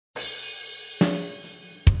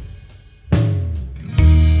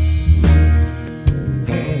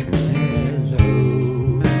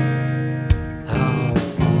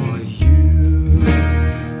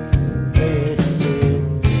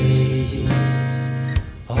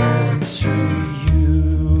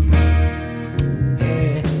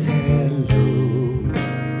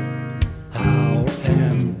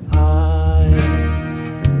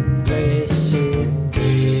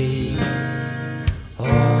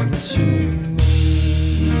to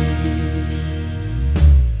me.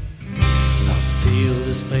 I feel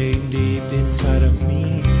this pain deep inside of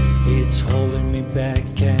me. It's holding me back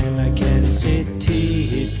and I can't set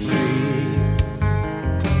it free.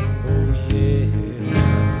 Oh yeah.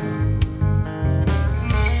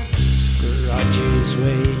 Grudges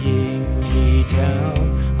weighing me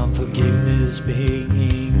down, unforgiveness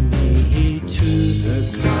bringing me to the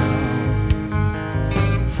ground,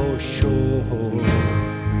 for sure.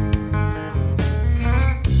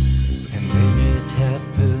 And then it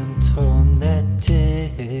happened on that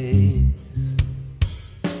day.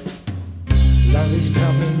 Love is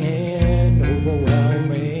coming in,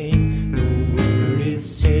 overwhelming. The word is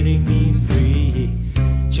setting me free.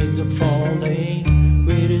 Chains are falling,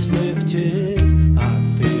 weight is lifted. I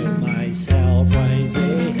feel myself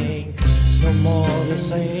rising. No more the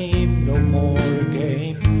same, no more a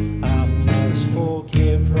game. I must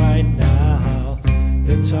forgive right now.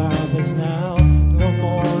 The time is now, no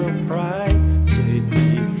more of pride. Set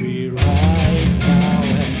me free right now.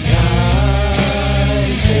 And I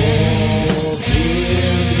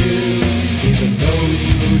forgive you, even though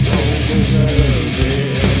you don't deserve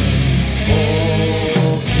it.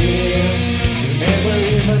 Forgive, you never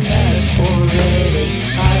even asked for it.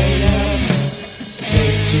 I am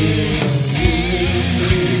setting you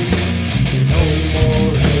free. You're no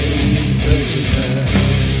more a prisoner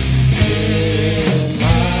in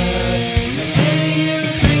my life. I'm setting you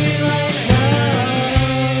free right now.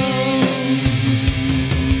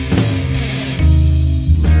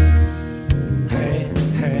 Hey,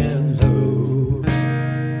 hello,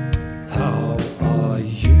 how are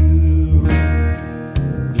you?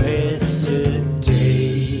 Blessed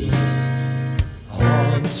day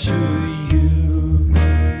unto you.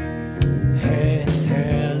 Hey,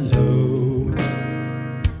 hello,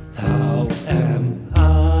 how am I?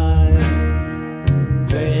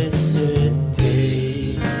 Blessed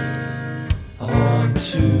day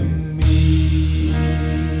unto me.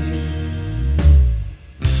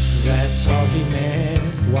 That talking man,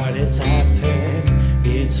 what has happened?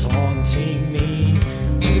 It's haunting me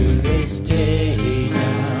to this day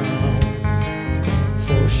now,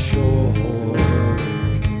 for sure.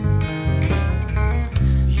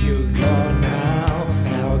 You're gone now,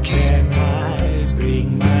 how can I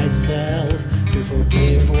bring myself to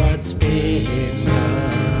forgive what's been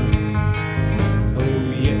done?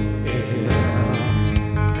 Oh yeah.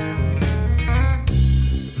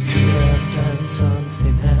 Could have done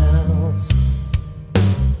something else.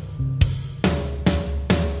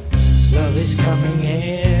 Love is coming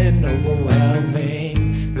in,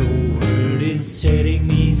 overwhelming. The word is setting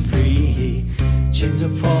me free. Chains are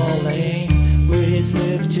falling, weight is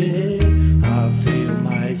lifted. I feel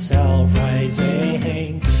myself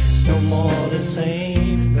rising. No more the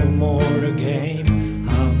same, no more a game.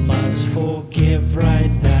 I must forgive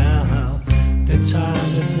right now. The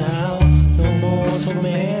time is now, no more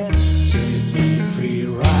torment. Set me free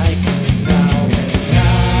right now. And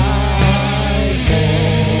I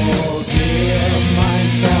forgive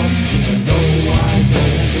myself, even though I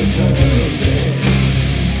don't deserve it.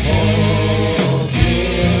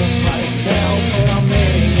 Forgive myself for I'm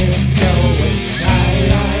letting it go.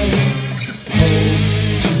 And I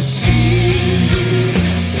hope to see you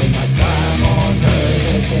when my time on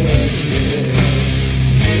earth has ended.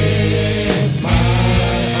 With my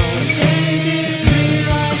heart setting me free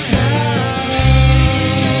right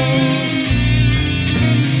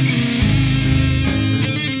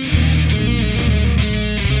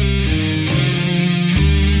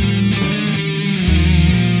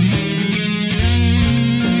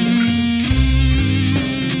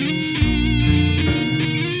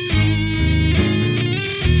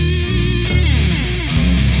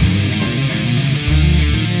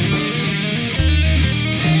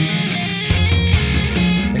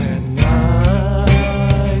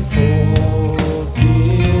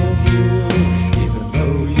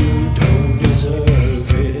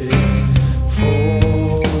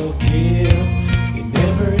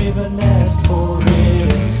for